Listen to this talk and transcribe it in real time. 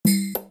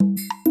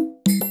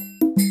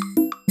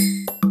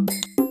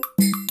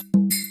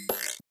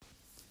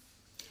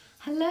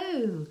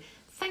Hello,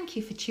 thank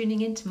you for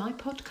tuning in to my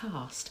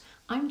podcast.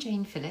 I'm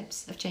Jane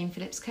Phillips of Jane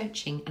Phillips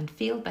Coaching and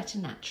Feel Better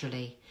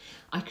Naturally.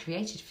 I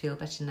created Feel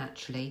Better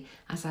Naturally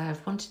as I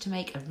have wanted to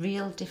make a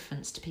real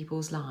difference to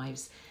people's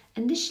lives,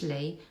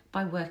 initially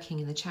by working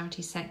in the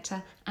charity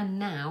sector and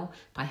now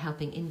by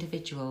helping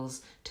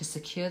individuals to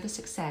secure the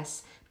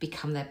success,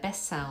 become their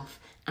best self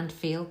and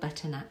feel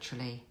better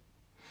naturally.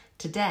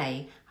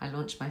 Today, I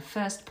launched my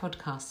first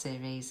podcast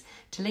series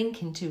to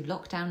link into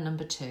lockdown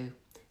number 2.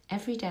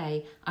 Every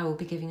day, I will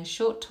be giving a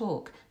short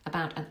talk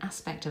about an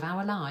aspect of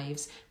our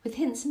lives with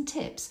hints and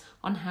tips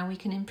on how we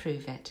can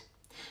improve it.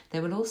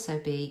 There will also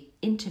be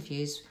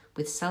interviews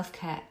with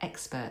self-care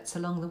experts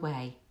along the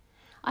way.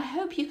 I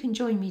hope you can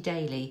join me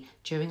daily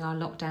during our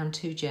Lockdown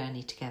 2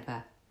 journey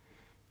together.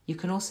 You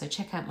can also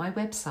check out my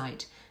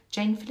website,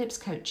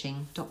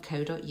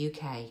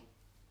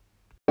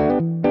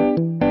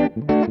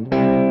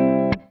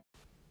 janephillipscoaching.co.uk.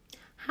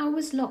 How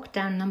was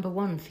lockdown number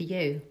 1 for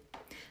you?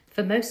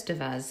 For most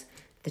of us,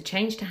 the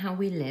change to how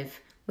we live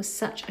was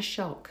such a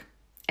shock.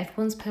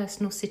 Everyone's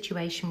personal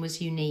situation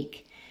was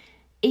unique.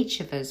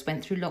 Each of us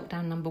went through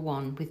lockdown number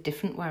 1 with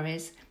different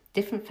worries,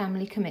 different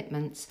family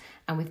commitments,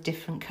 and with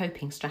different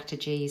coping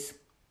strategies.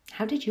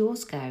 How did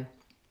yours go?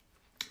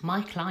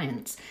 My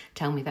clients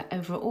tell me that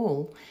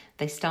overall,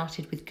 they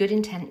started with good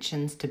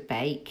intentions to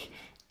bake,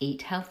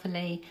 eat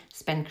healthily,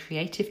 spend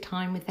creative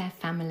time with their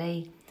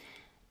family,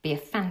 be a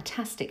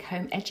fantastic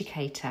home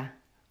educator,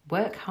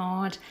 work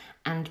hard,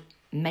 and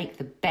make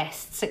the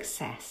best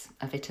success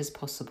of it as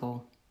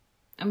possible.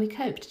 And we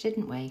coped,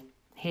 didn't we?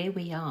 Here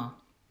we are.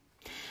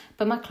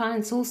 But my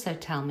clients also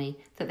tell me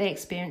that they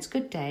experienced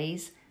good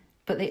days,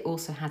 but they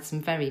also had some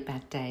very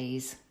bad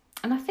days.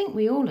 And I think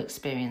we all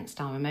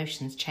experienced our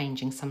emotions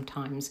changing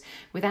sometimes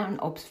without an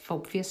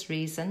obvious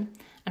reason,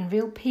 and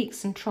real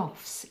peaks and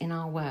troughs in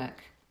our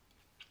work.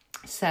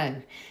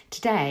 So,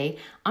 today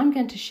I'm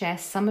going to share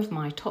some of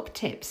my top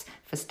tips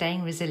for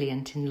staying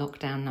resilient in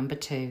lockdown number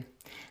 2.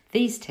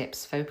 These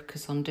tips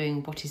focus on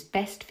doing what is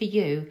best for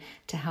you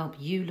to help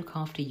you look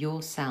after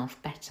yourself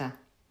better.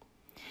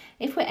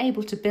 If we're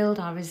able to build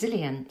our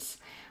resilience,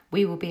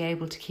 we will be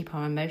able to keep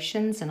our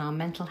emotions and our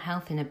mental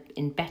health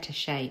in better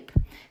shape.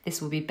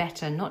 This will be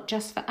better not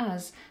just for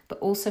us, but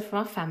also for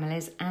our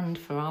families and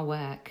for our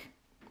work.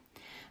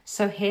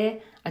 So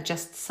here are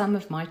just some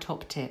of my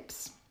top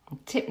tips.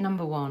 Tip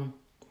number 1,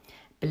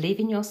 believe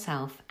in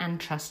yourself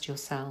and trust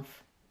yourself.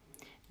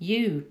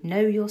 You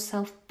know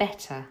yourself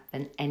better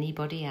than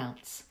anybody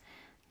else.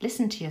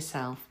 Listen to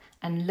yourself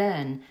and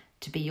learn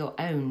to be your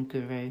own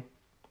guru.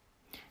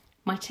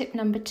 My tip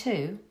number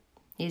 2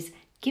 is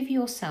give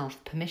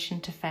yourself permission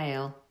to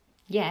fail.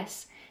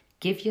 Yes,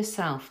 give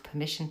yourself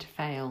permission to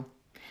fail.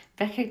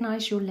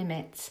 Recognise your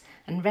limits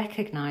and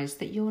recognise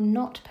that you're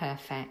not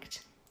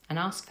perfect and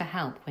ask for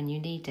help when you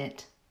need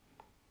it.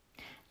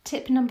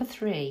 Tip number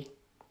 3.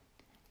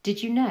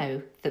 Did you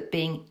know that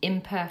being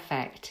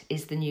imperfect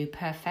is the new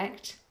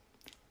perfect?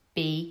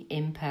 Be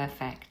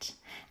imperfect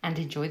and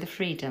enjoy the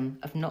freedom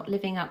of not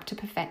living up to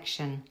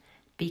perfection.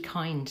 Be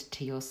kind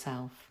to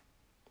yourself.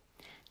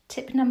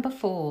 Tip number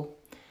 4,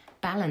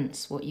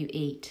 balance what you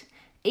eat.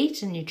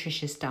 Eat a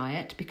nutritious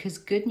diet because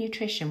good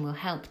nutrition will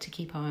help to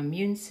keep our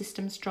immune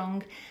system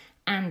strong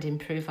and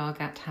improve our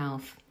gut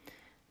health.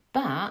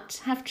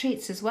 But have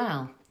treats as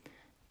well.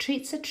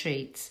 Treats are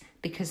treats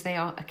because they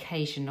are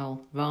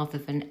occasional rather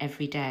than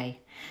every day.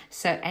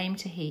 So aim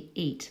to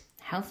eat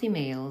healthy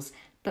meals,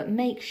 but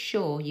make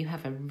sure you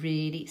have a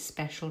really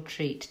special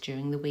treat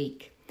during the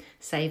week.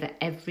 Savour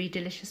every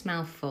delicious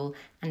mouthful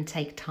and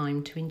take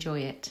time to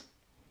enjoy it.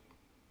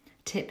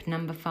 Tip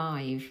number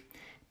 5,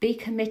 be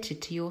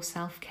committed to your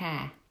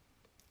self-care.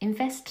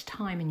 Invest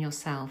time in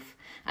yourself,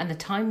 and the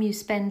time you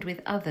spend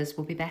with others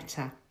will be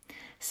better.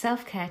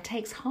 Self-care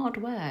takes hard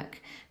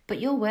work, but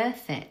you're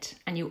worth it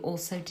and you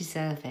also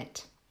deserve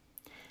it.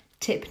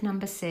 Tip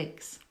number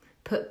 6,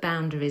 put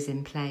boundaries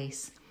in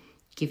place.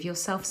 Give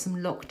yourself some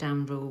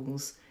lockdown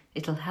rules.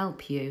 It'll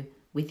help you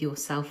with your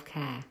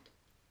self-care.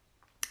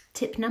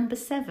 Tip number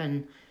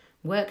 7,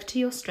 work to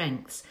your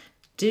strengths.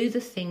 Do the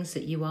things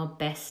that you are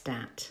best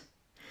at.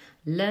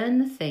 Learn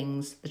the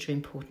things that are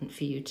important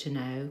for you to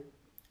know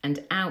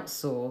and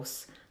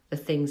outsource the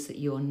things that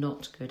you're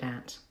not good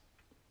at.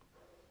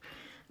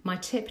 My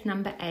tip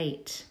number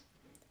 8,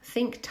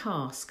 think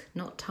task,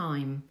 not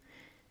time.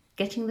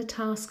 Getting the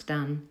task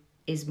done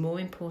is more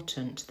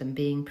important than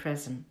being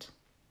present.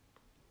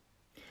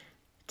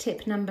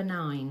 Tip number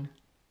 9,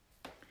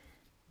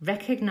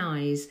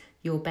 recognise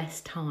your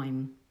best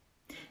time.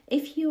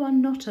 If you are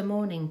not a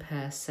morning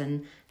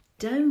person,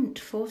 don't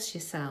force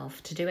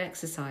yourself to do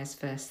exercise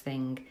first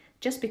thing.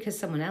 Just because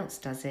someone else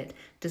does it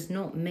does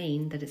not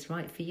mean that it's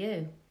right for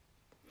you.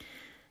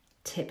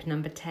 Tip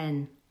number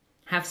 10,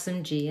 have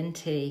some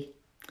G&T.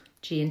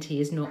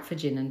 G&T is not for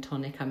gin and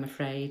tonic, I'm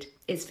afraid.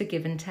 It's for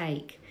give and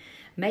take.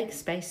 Make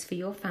space for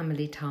your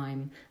family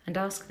time and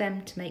ask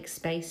them to make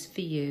space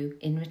for you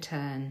in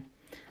return.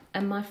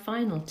 And my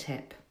final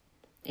tip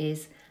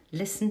is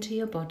listen to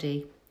your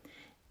body.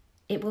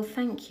 It will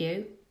thank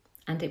you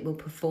and it will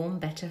perform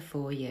better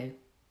for you.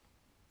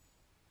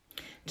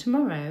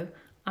 Tomorrow,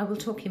 I will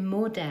talk in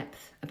more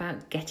depth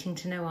about getting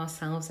to know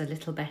ourselves a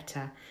little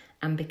better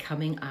and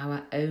becoming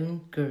our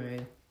own guru.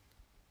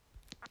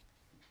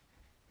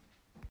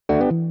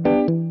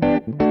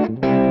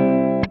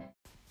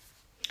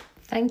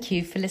 Thank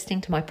you for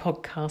listening to my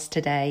podcast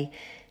today.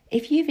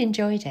 If you've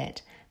enjoyed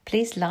it,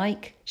 please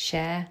like,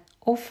 share,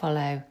 or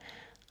follow.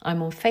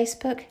 I'm on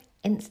Facebook,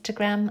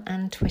 Instagram,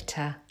 and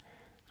Twitter,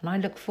 and I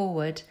look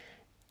forward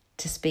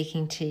to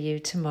speaking to you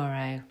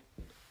tomorrow.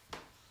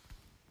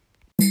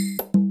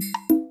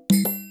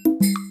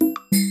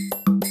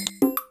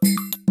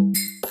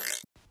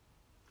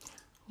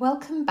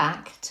 Welcome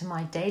back to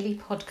my daily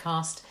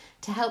podcast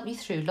to help you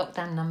through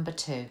lockdown number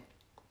 2.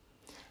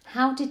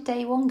 How did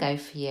day 1 go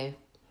for you?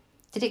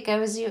 Did it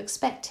go as you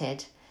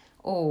expected?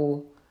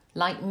 Or,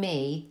 like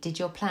me, did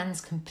your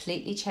plans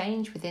completely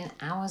change within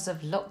hours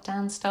of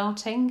lockdown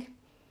starting?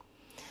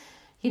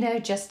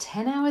 Just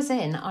 10 hours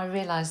in, I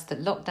realised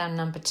that lockdown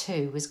number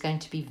 2 was going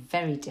to be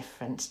very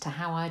different to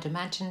how I'd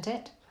imagined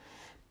it.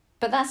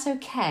 But that's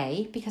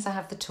okay because I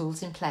have the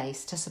tools in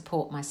place to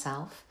support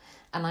myself,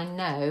 and I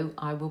know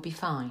I will be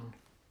fine.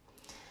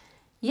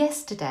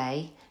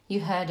 Yesterday,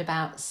 you heard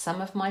about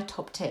some of my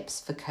top tips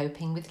for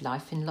coping with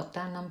life in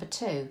lockdown number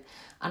 2,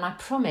 and I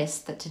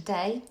promised that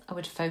today I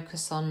would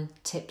focus on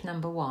tip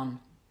number 1.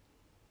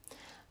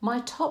 My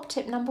top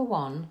tip number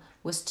 1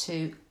 was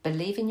to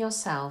believe in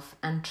yourself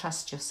and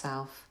trust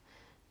yourself.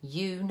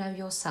 You know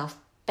yourself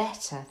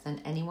better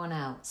than anyone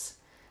else.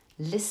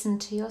 Listen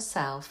to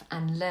yourself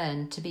and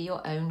learn to be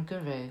your own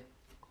guru.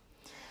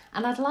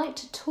 And I'd like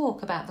to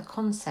talk about the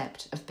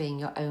concept of being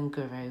your own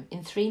guru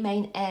in 3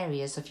 main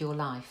areas of your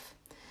life.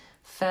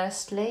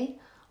 Firstly,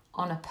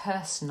 on a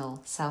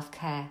personal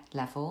self-care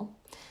level.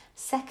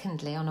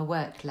 Secondly, on a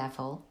work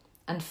level.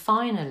 And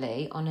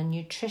finally, on a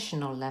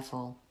nutritional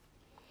level.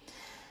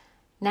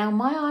 Now,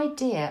 my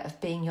idea of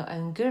being your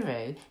own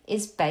guru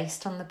is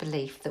based on the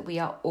belief that we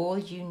are all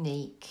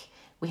unique.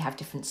 We have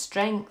different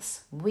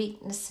strengths,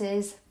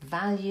 weaknesses,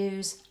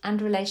 values, and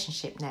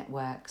relationship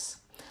networks.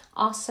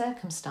 Our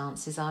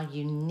circumstances are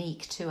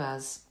unique to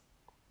us.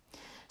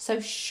 So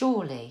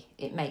surely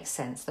it makes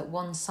sense that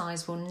one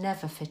size will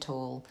never fit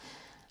all,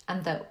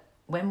 and that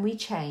when we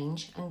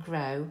change and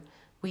grow,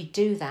 we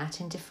do that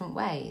in different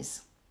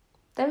ways.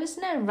 There is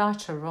no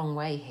right or wrong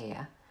way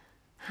here.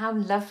 How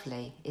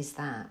lovely is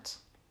that?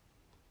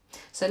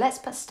 So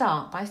let's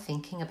start by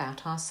thinking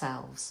about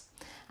ourselves.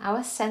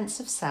 Our sense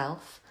of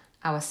self,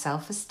 our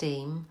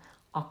self-esteem,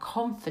 our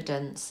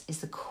confidence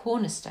is the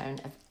cornerstone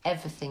of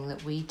everything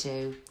that we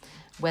do,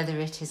 whether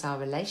it is our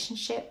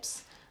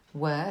relationships,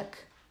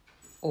 work,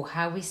 or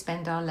how we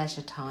spend our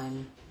leisure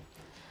time.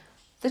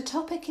 The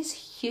topic is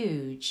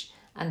huge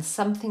and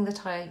something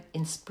that I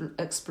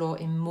explore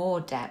in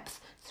more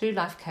depth through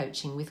life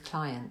coaching with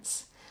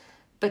clients.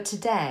 But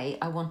today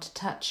I want to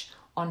touch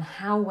on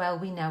how well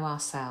we know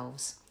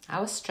ourselves,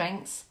 our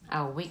strengths,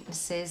 our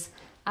weaknesses,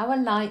 our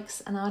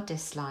likes and our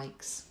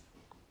dislikes.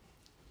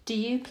 Do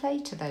you play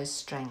to those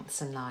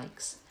strengths and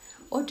likes?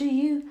 Or do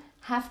you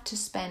have to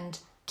spend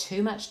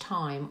too much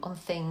time on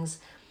things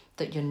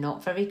that you're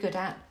not very good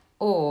at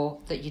or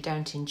that you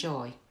don't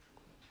enjoy?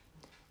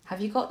 Have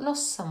you got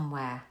lost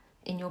somewhere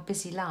in your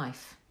busy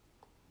life?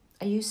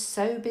 Are you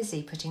so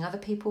busy putting other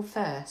people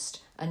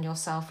first and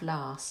yourself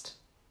last?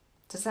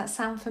 Does that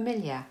sound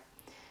familiar?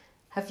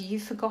 Have you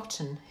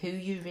forgotten who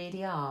you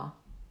really are?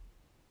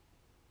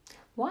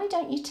 Why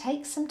don't you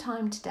take some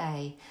time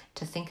today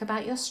to think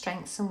about your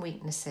strengths and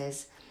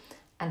weaknesses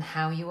and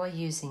how you are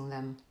using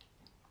them?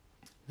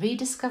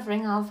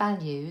 Rediscovering our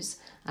values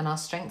and our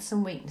strengths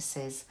and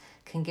weaknesses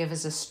can give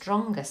us a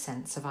stronger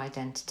sense of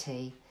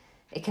identity.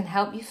 It can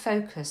help you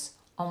focus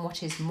on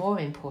what is more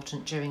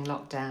important during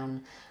lockdown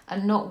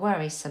and not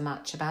worry so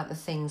much about the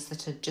things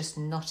that are just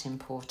not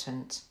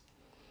important.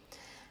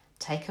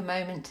 Take a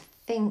moment to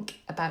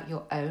think about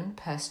your own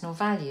personal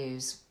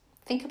values.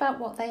 Think about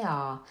what they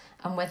are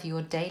and whether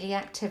your daily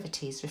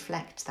activities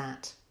reflect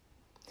that.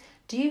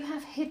 Do you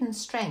have hidden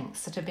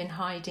strengths that you've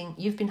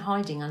been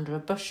hiding under a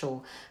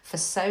bushel for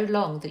so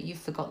long that you've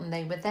forgotten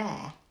they were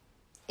there?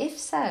 If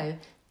so,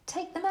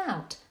 take them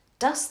out,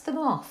 dust them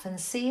off and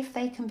see if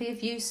they can be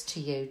of use to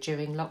you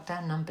during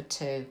lockdown number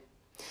 2.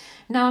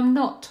 Now, I'm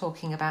not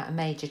talking about a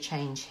major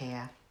change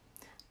here,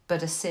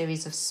 but a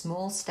series of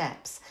small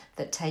steps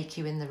that take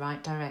you in the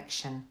right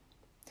direction.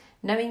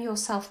 Knowing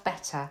yourself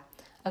better,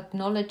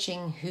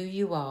 acknowledging who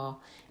you are,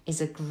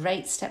 is a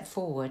great step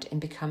forward in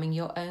becoming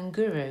your own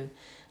guru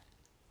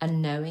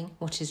and knowing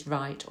what is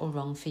right or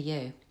wrong for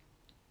you.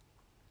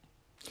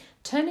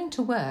 Turning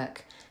to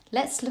work,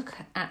 let's look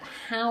at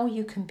how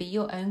you can be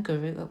your own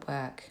guru at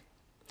work.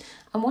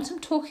 And what I'm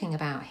talking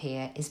about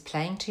here is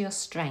playing to your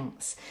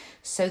strengths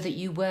so that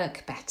you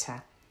work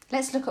better.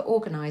 Let's look at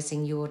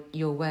organising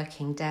your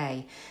working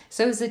day.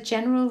 So as a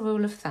general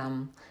rule of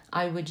thumb,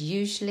 I would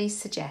usually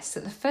suggest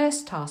that the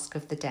first task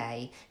of the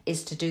day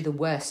is to do the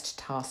worst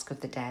task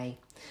of the day,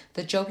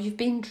 the job you've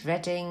been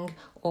dreading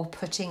or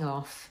putting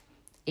off.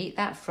 Eat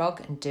that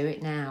frog and do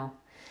it now.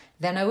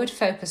 Then I would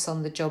focus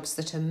on the jobs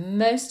that are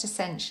most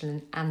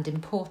essential and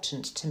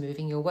important to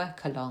moving your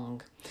work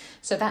along.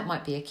 So that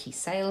might be a key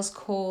sales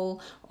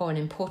call or an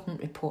important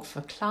report for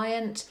a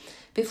client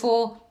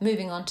before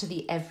moving on to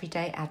the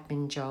everyday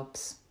admin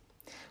jobs.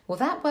 Well,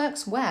 that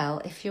works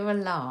well if you're a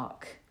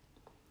lark.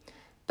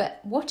 But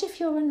what if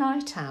you're a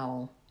night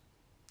owl?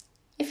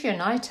 If you're a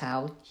night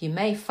owl, you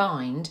may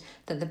find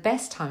that the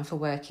best time for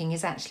working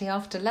is actually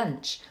after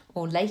lunch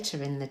or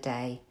later in the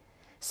day.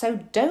 So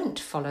don't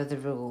follow the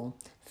rule.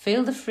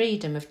 Feel the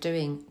freedom of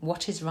doing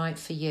what is right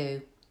for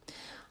you.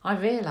 I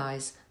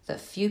realise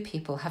that few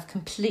people have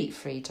complete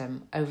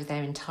freedom over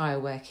their entire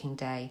working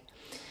day,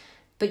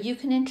 but you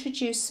can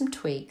introduce some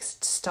tweaks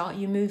to start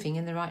you moving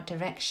in the right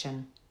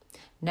direction.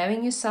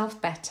 Knowing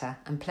yourself better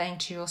and playing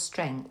to your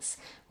strengths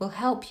will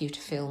help you to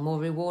feel more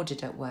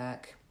rewarded at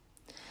work.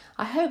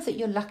 I hope that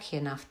you're lucky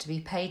enough to be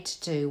paid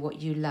to do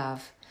what you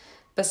love,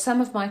 but some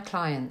of my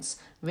clients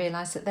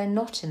realise that they're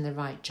not in the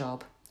right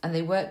job and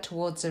they work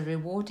towards a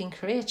rewarding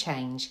career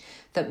change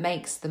that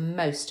makes the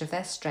most of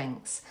their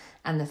strengths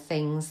and the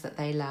things that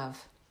they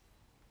love.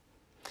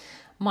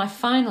 My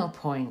final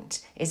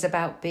point is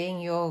about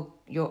being your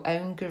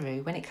own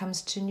guru when it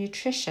comes to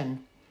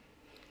nutrition.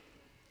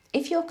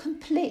 If you're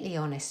completely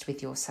honest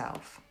with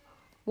yourself,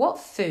 what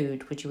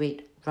food would you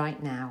eat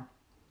right now?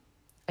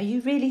 Are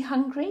you really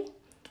hungry?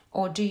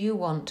 Or do you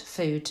want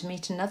food to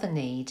meet another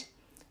need?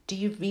 Do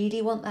you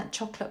really want that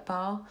chocolate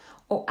bar?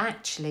 Or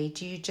actually,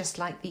 do you just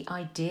like the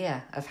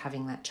idea of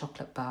having that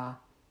chocolate bar?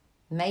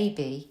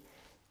 Maybe,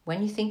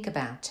 when you think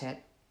about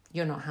it,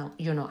 you're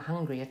not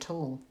hungry at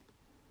all.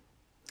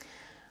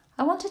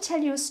 I want to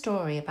tell you a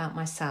story about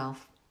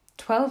myself.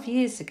 12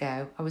 years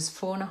ago, I was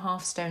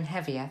 4.5 stone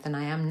heavier than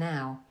I am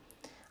now.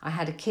 I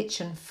had a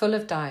kitchen full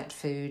of diet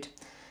food,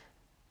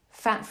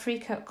 fat-free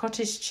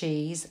cottage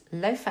cheese,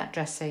 low-fat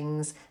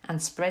dressings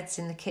and spreads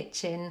in the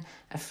kitchen,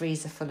 a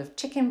freezer full of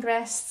chicken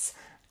breasts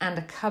and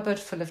a cupboard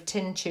full of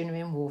tinned tuna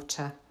in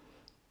water.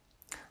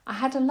 I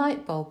had a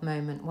light bulb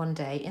moment one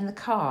day in the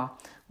car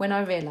when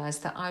I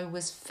realised that I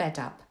was fed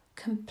up,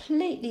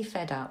 completely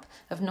fed up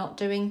of not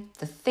doing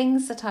the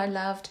things that I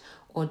loved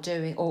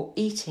or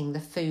eating the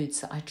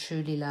foods that I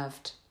truly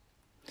loved.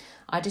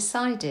 I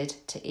decided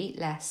to eat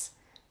less,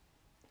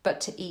 but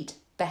to eat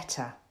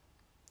better.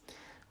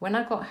 When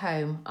I got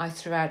home, I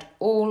threw out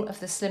all of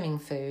the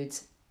slimming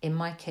foods in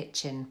my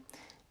kitchen.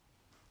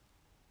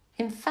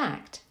 In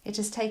fact, it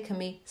has taken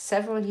me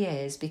several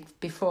years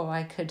before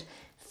I could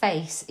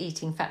face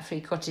eating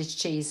fat-free cottage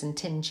cheese and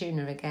tinned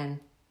tuna again.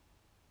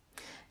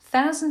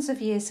 Thousands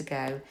of years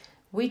ago,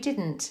 we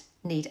didn't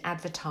need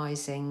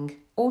advertising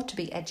or to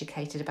be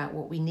educated about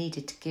what we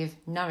needed to give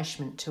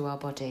nourishment to our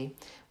body.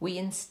 We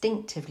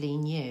instinctively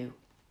knew.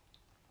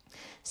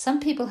 Some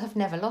people have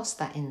never lost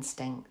that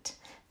instinct.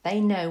 They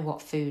know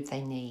what food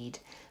they need.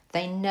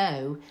 They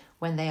know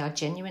when they are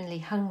genuinely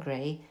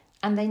hungry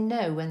and they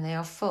know when they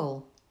are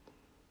full.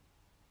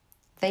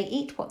 They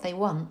eat what they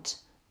want,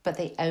 but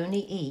they only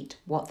eat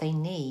what they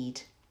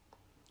need.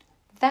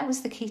 That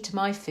was the key to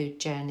my food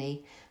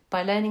journey.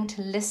 By learning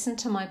to listen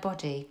to my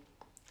body,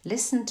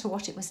 listen to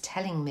what it was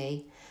telling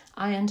me,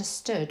 I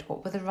understood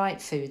what were the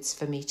right foods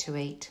for me to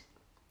eat.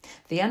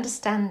 The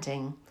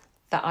understanding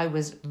that I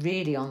was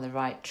really on the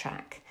right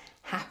track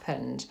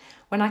happened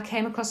when I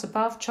came across a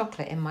bar of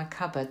chocolate in my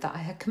cupboard that I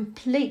had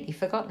completely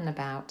forgotten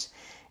about.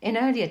 In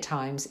earlier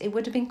times, it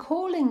would have been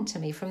calling to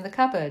me from the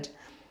cupboard.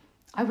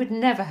 I would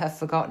never have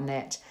forgotten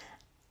it,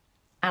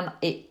 and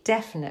it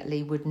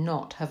definitely would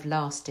not have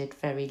lasted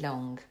very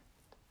long.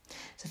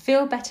 So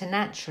Feel Better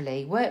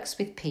Naturally works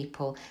with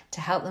people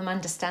to help them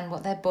understand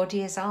what their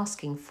body is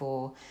asking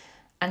for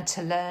and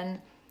to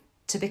learn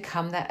to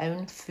become their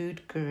own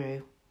food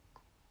guru.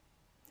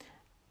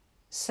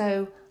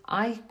 So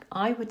I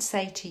would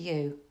say to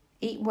you,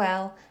 eat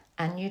well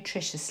and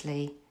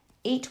nutritiously.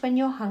 Eat when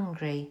you're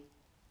hungry.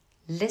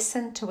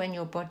 Listen to when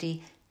your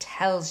body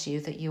tells you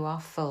that you are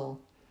full.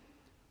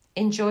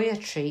 Enjoy a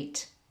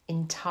treat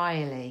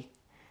entirely.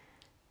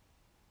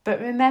 But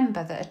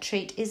remember that a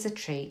treat is a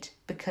treat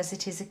because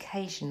it is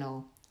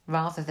occasional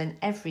rather than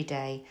every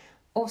day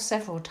or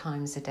several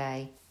times a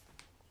day.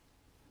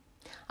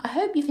 I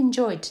hope you've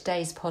enjoyed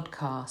today's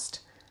podcast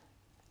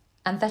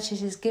and that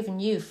it has given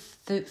you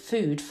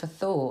food for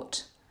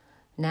thought.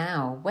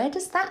 Now, where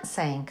does that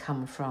saying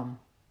come from?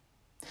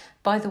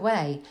 By the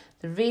way,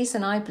 the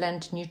reason I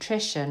blend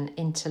nutrition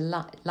into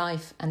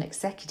life and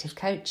executive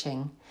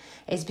coaching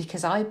is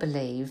because I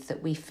believe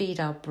that we feed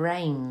our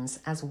brains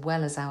as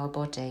well as our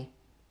body.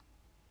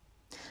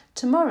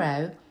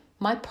 Tomorrow,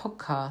 my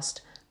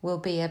podcast will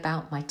be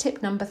about my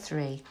tip number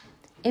 3.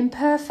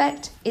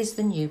 Imperfect is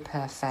the new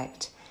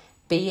perfect.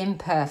 Be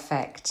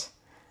imperfect.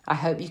 I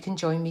hope you can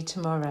join me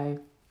tomorrow.